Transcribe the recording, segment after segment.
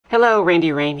Hello,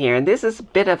 Randy Rain here, and this is a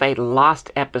bit of a lost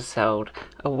episode.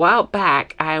 A while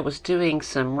back, I was doing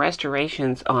some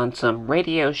restorations on some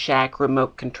Radio Shack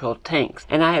remote control tanks,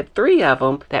 and I had 3 of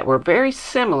them that were very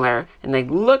similar, and they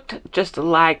looked just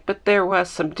alike, but there was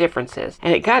some differences.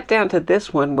 And it got down to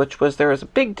this one, there was a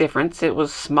big difference. It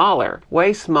was smaller,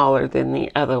 way smaller than the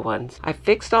other ones. I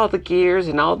fixed all the gears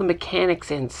and all the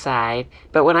mechanics inside,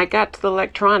 but when I got to the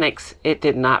electronics, it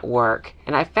did not work.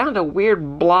 And I found a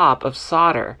weird blob of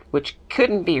solder, which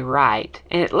couldn't be right.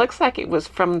 And it looks like it was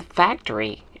from the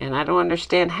factory. And I don't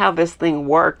understand how this thing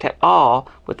worked at all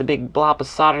with the big blob of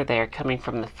solder there coming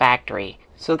from the factory.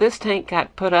 So this tank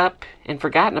got put up and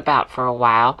forgotten about for a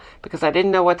while because I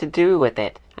didn't know what to do with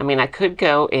it. I mean, I could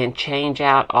go and change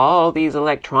out all these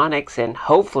electronics and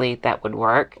hopefully that would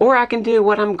work. Or I can do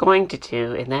what I'm going to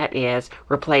do, and that is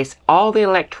replace all the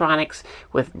electronics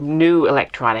with new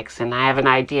electronics. And I have an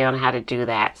idea on how to do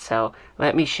that, so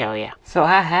let me show you. So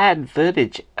I had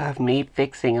footage of me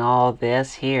fixing all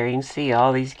this here. You can see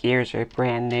all these gears are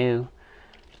brand new.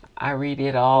 I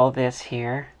redid all this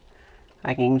here.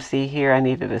 Like you can see here, I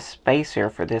needed a spacer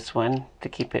for this one to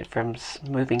keep it from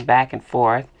moving back and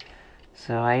forth.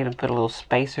 So I even put a little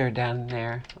spacer down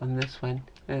there on this one.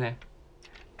 There.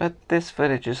 But this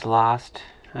footage is lost.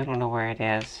 I don't know where it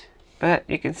is. But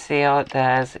you can see all it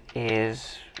does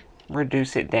is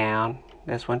reduce it down.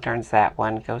 This one turns that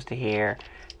one, goes to here.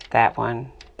 That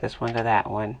one, this one to that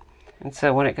one. And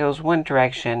so when it goes one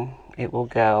direction, it will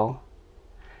go.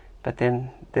 But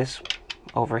then this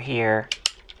over here,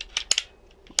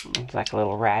 it's like a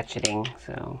little ratcheting.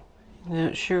 So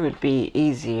it sure would be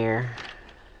easier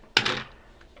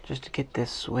just to get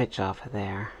this switch off of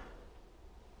there.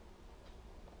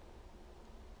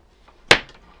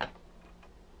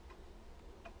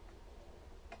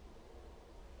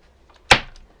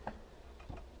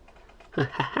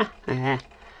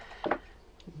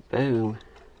 Boom.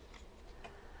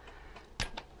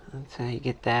 That's how you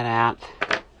get that out.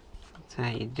 That's how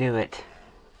you do it.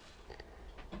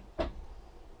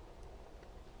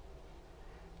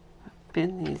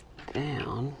 Bend these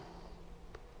down.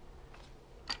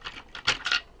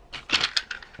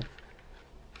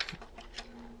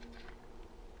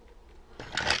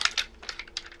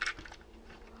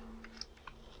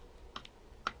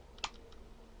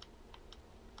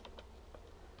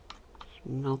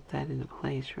 Melt that into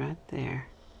place right there.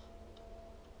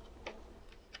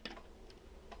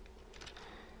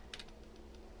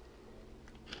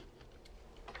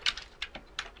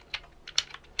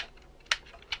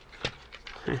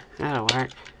 That'll work.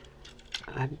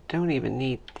 I don't even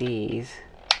need these.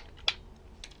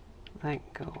 That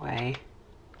can go away.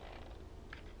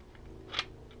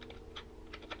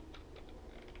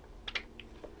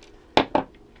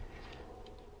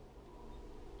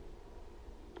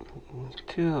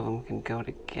 Two of them can go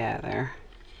together.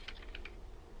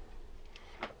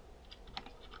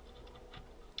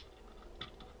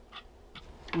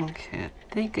 Okay, I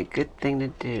think a good thing to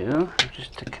do is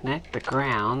just to connect the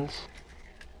grounds.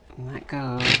 And that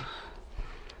goes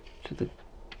to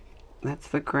that's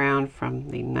the ground from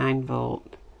the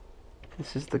 9-volt.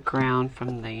 This is the ground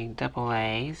from the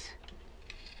AA's.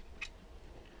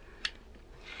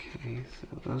 Okay,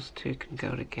 so those two can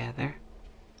go together.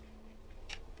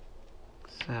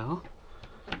 So,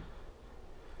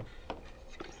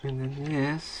 and then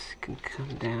this can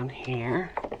come down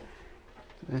here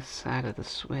to this side of the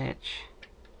switch.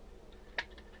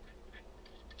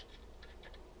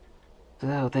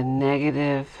 So the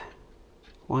negative,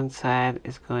 one side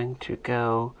is going to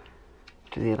go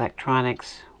to the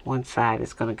electronics, one side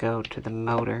is going to go to the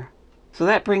motor. So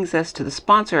that brings us to the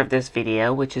sponsor of this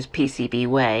video, which is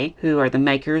PCBWay, who are the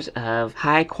makers of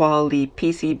high quality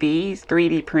PCBs,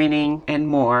 3D printing, and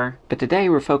more. But today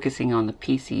we're focusing on the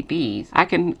PCBs. I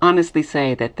can honestly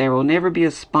say that there will never be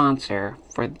a sponsor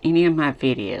for any of my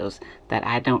videos that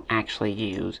I don't actually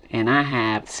use. And I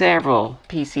have several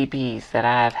PCBs that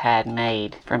I've had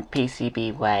made from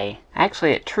PCBWay.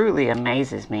 Actually, it truly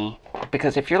amazes me.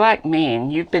 Because if you're like me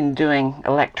and you've been doing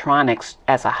electronics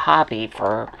as a hobby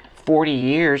for 40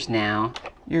 years now,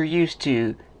 you're used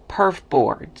to perf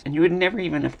boards, and you would never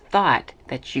even have thought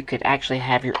that you could actually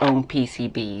have your own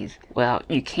PCBs. Well,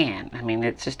 you can. I mean,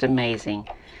 it's just amazing.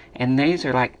 And these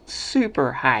are like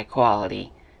super high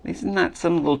quality. This is not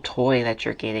some little toy that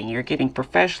you're getting. You're getting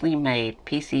professionally made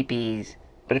PCBs.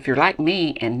 But if you're like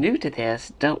me and new to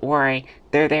this, don't worry,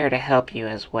 they're there to help you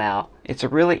as well. It's a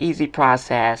really easy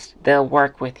process. They'll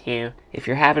work with you. If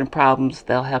you're having problems,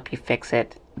 they'll help you fix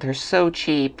it. They're so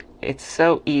cheap. It's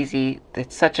so easy.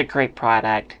 It's such a great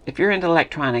product. If you're into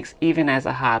electronics, even as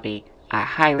a hobby, I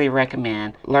highly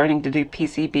recommend learning to do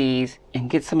PCBs and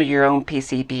get some of your own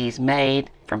PCBs made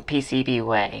from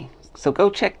PCBWay. So go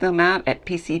check them out at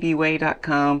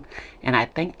PCBWay.com, and I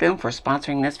thank them for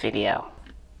sponsoring this video.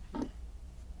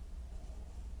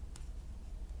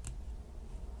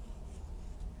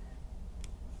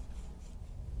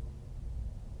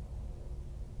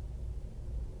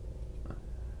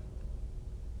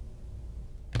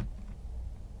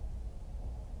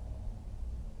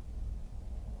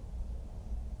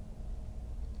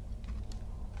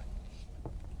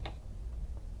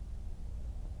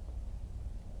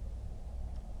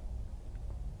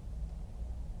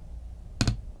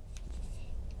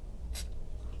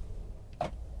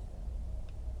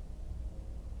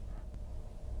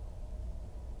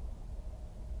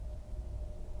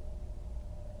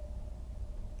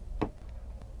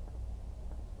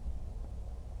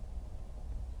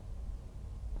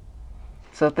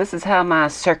 So this is how my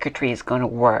circuitry is going to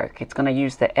work. It's going to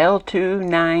use the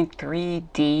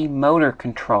L293D motor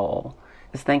control.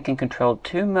 This thing can control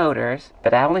 2 motors,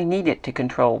 but I only need it to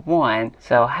control 1,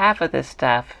 so half of this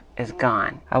stuff is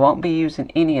gone. I won't be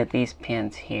using any of these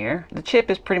pins here. The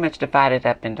chip is pretty much divided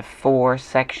up into 4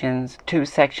 sections, 2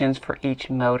 sections for each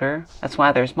motor. That's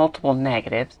why there's multiple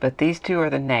negatives, but these 2 are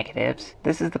the negatives.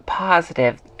 This is the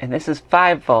positive, and this is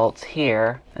 5 volts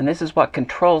here, and this is what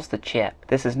controls the chip.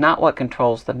 This is not what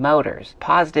controls the motors.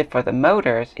 Positive for the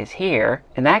motors is here,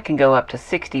 and that can go up to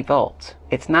 60 volts.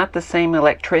 It's not the same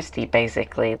electricity,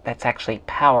 basically, that's actually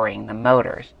powering the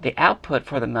motors. The output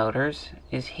for the motors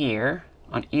is here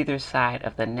on either side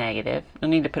of the negative.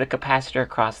 You'll need to put a capacitor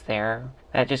across there.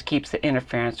 That just keeps the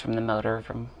interference from the motor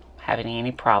from having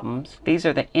any problems. These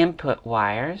are the input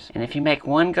wires, and if you make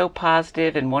one go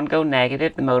positive and one go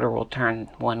negative, the motor will turn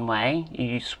one way.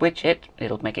 You switch it,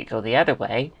 it'll make it go the other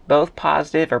way. Both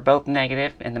positive or both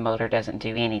negative, and the motor doesn't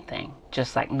do anything,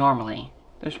 just like normally.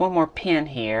 There's one more pin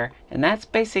here, and that's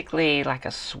basically like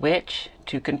a switch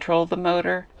to control the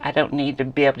motor. I don't need to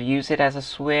be able to use it as a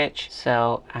switch,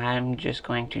 so I'm just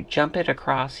going to jump it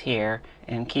across here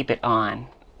and keep it on.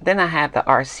 Then I have the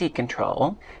RC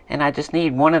control, and I just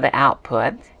need one of the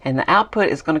outputs, and the output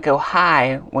is going to go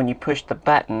high when you push the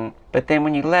button, but then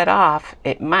when you let off,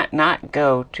 it might not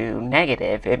go to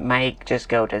negative. It might just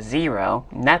go to 0,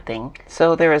 nothing.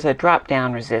 So there is a drop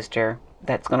down resistor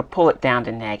that's going to pull it down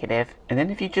to negative, and then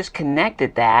if you just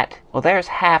connected that, well, there's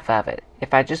half of it.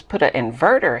 If I just put an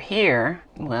inverter here,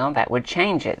 well, that would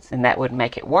change it, and that would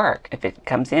make it work. If it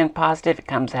comes in positive, it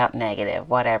comes out negative,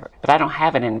 whatever. But I don't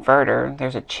have an inverter.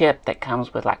 There's a chip that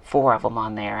comes with like 4 of them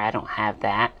on there. I don't have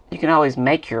that. You can always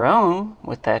make your own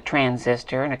with a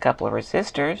transistor and a couple of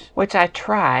resistors, which I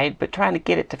tried, but trying to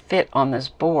get it to fit on this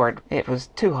board, it was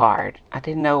too hard. I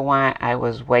didn't know why I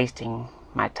was wasting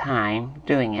my time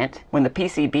doing it. When the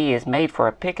PCB is made for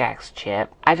a pickaxe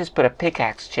chip, I just put a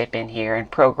pickaxe chip in here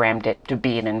and programmed it to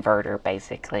be an inverter,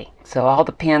 basically. So all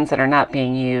the pins that are not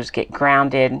being used get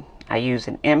grounded. I use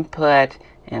an input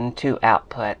and 2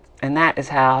 outputs, and that is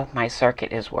how my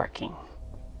circuit is working.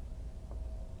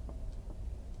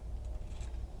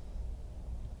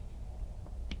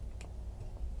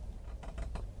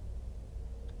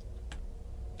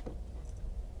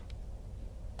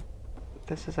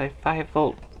 This is a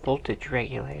 5-volt voltage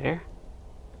regulator,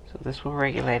 so this will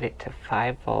regulate it to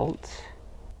 5 volts.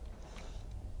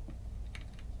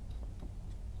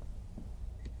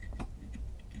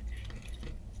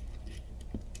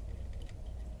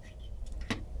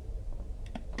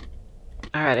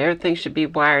 Alright, everything should be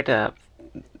wired up.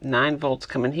 9 volts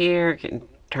coming here, getting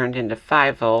turned into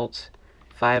 5 volts.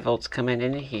 5 volts coming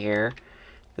into here.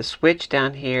 The switch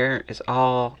down here is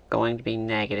all going to be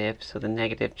negative, so the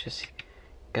negative just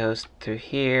goes through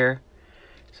here.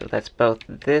 So that's both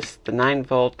this, the 9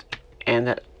 volt, and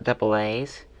the double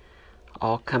A's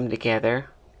all come together,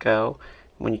 go.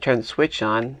 When you turn the switch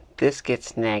on, this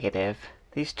gets negative.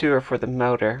 These 2 are for the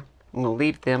motor. I'm going to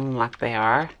leave them like they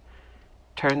are.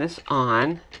 Turn this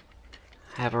on.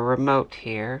 I have a remote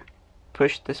here.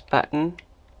 Push this button.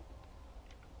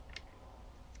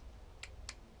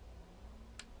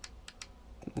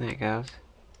 There it goes.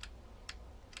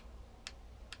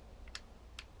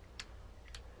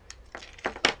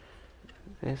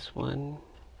 This one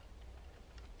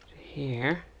to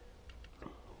here,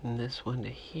 and this one to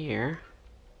here.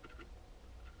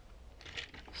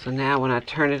 So now when I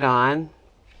turn it on,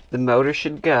 the motor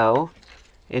should go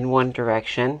in one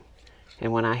direction,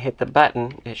 and when I hit the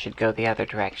button, it should go the other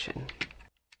direction.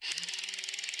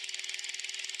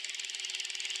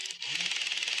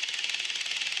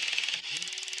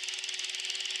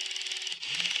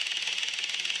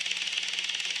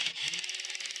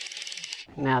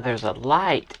 Now there's a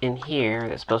light in here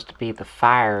that's supposed to be the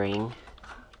firing.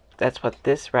 That's what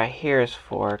this right here is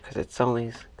for, because it's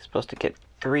only supposed to get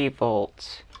 3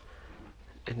 volts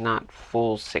and not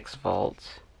full 6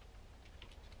 volts.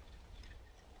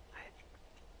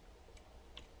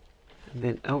 And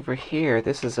then over here,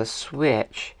 this is a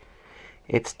switch.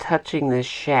 It's touching this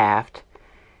shaft,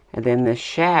 and then this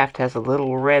shaft has a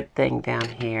little red thing down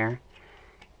here,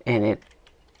 and it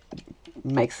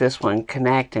makes this one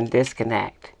connect and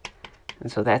disconnect.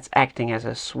 And so that's acting as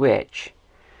a switch.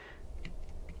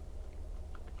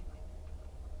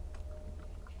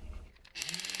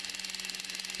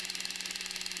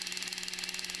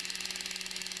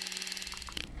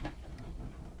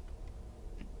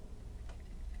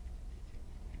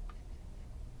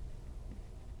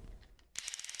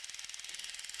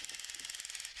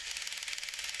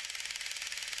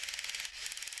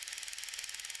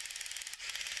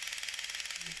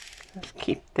 Let's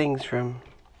keep things from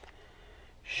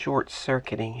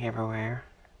short-circuiting everywhere.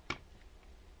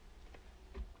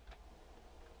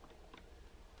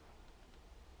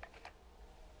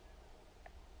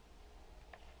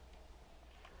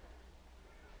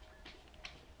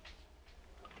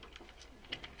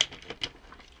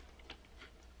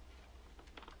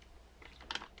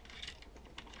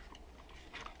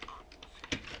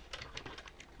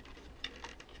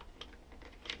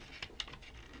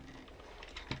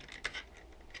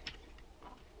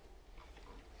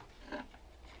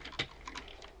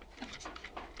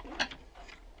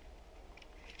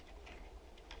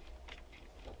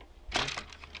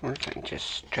 I can just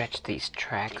stretch these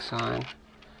tracks on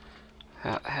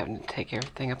without having to take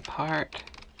everything apart.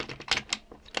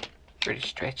 Pretty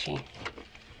stretchy.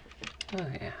 Oh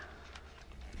yeah.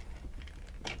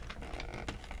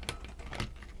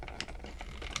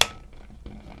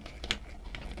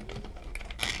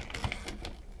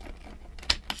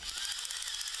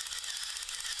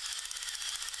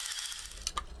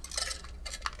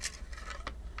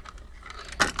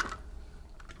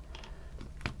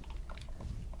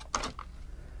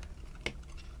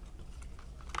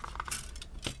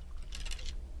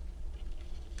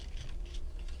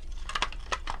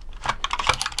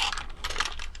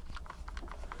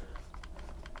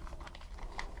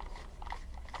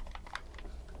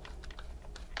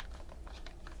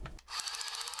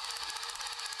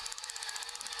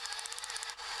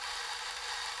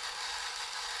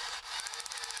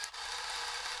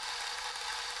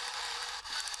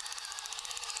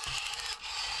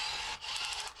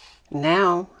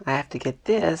 Now I have to get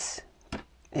this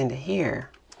into here.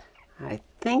 I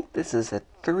think this is a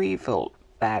 3-volt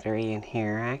battery in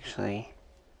here, actually.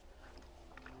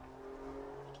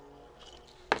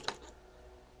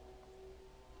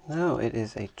 No, it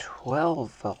is a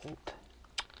 12-volt.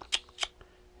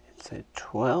 It's a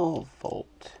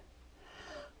 12-volt.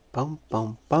 Boom,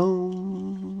 boom,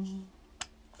 boom.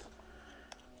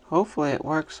 Hopefully it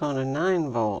works on a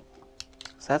 9-volt.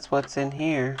 So that's what's in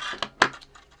here.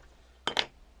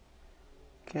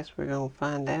 Guess we're gonna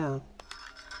find out.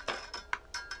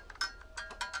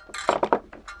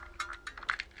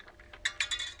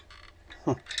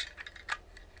 That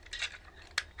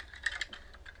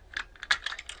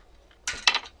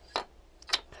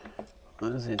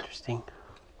was interesting.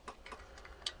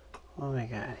 What do we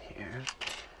got here?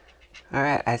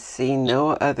 Alright, I see no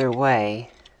other way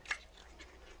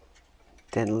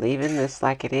than leaving this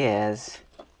like it is,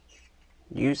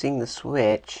 using the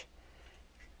switch,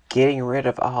 getting rid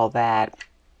of all that,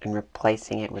 and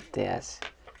replacing it with this.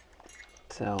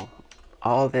 So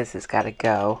all of this has got to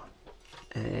go,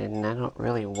 and I don't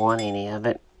really want any of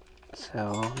it,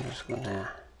 so I'm just gonna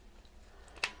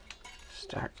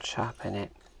start chopping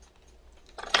it.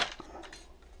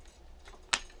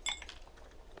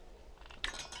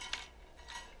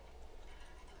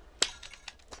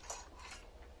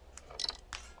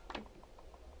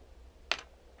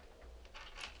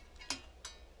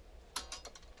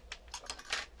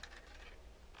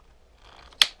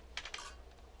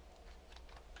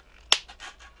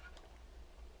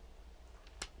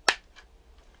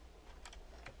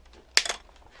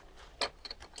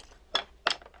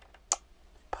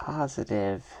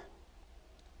 Positive.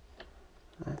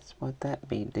 That's what that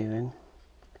be doing.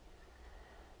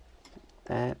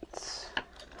 That's,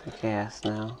 I guess,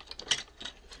 no.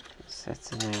 It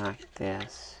sits in there like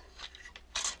this.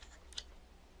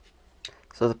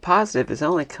 So the positive is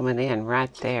only coming in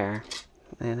right there.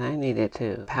 And I need it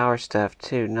to power stuff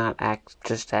too, not act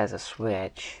just as a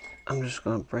switch. I'm just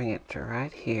going to bring it to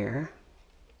right here.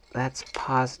 That's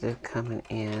positive coming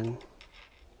in.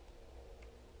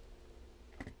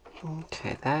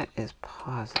 Okay, that is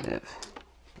positive.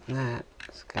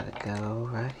 That's got to go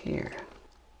right here.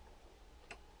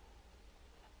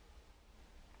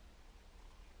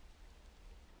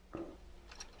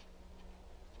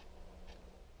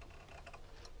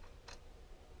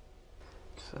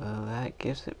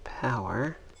 gives it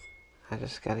power. I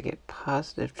just got to get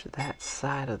positive to that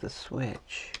side of the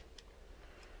switch.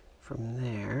 From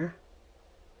there,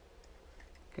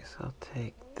 guess I'll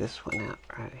take this one out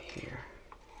right here.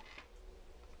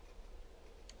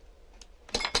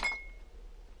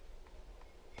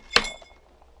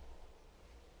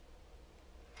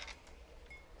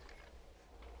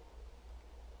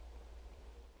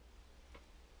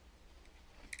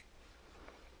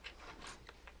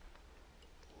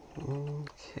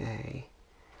 Okay.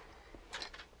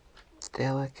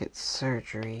 Delicate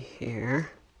surgery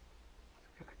here.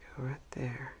 Gotta go right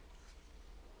there.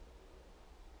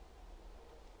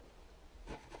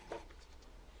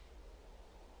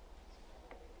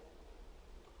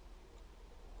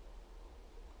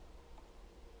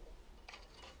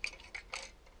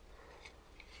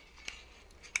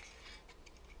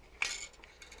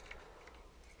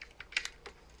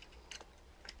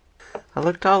 I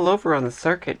looked all over on the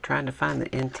circuit trying to find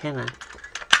the antenna,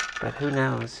 but who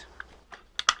knows.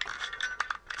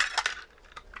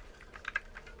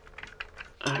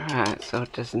 Alright, so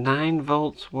does 9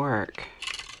 volts work?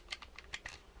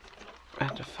 We'll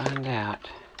have to find out.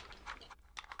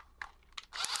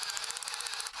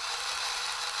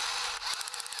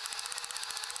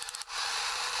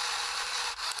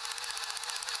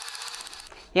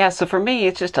 Yeah, so for me,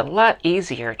 it's just a lot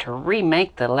easier to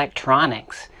remake the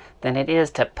electronics than it is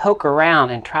to poke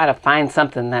around and try to find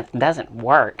something that doesn't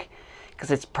work. Because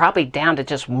it's probably down to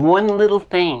just one little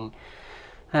thing.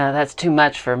 That's too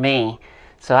much for me.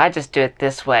 So I just do it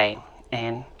this way,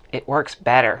 and it works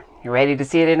better. You ready to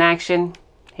see it in action?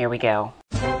 Here we go.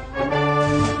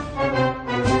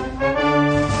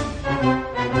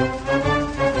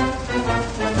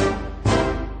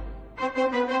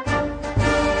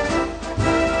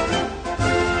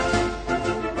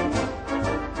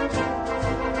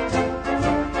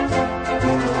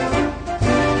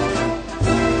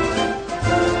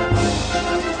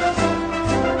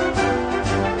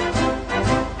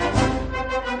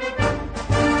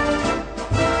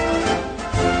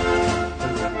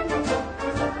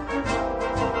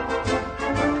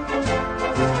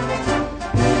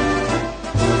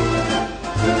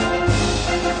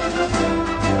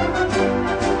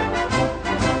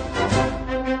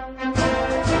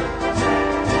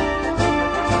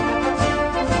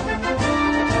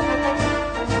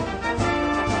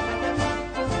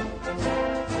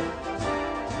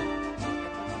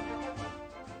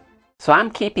 So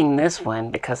I'm keeping this one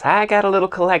because I got a little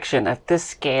collection of this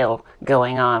scale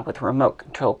going on with remote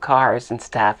control cars and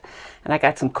stuff. And I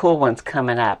got some cool ones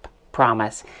coming up,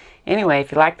 promise. Anyway,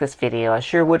 if you like this video, I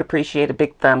sure would appreciate a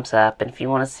big thumbs up. And if you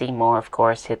want to see more, of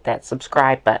course, hit that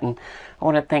subscribe button. I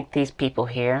want to thank these people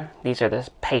here. These are the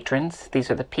patrons. These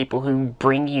are the people who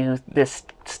bring you this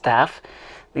stuff.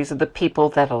 These are the people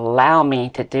that allow me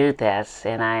to do this.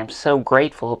 And I am so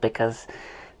grateful because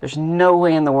there's no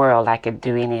way in the world I could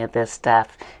do any of this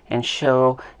stuff and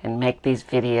show and make these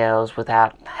videos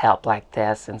without help like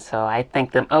this. And so I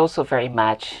thank them oh so very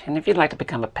much. And if you'd like to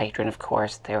become a patron, of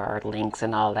course, there are links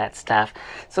and all that stuff.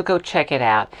 So go check it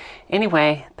out.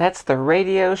 Anyway, that's the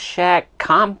Radio Shack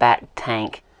Combat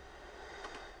Tank.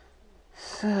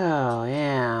 So,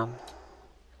 yeah.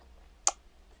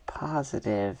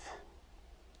 Positive.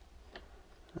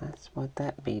 That's what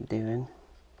that be doing.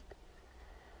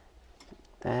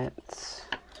 That's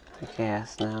the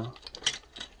gas now.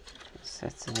 It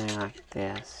sits in there like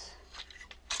this.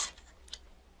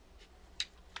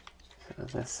 So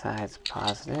this side's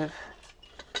positive.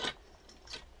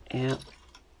 Yep.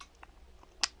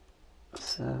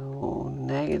 So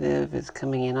negative is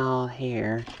coming in all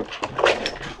here.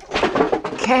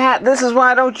 Cat, this is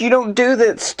why you don't do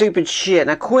that stupid shit.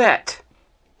 Now quit.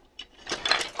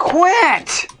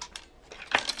 Quit!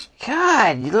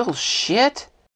 God, you little shit.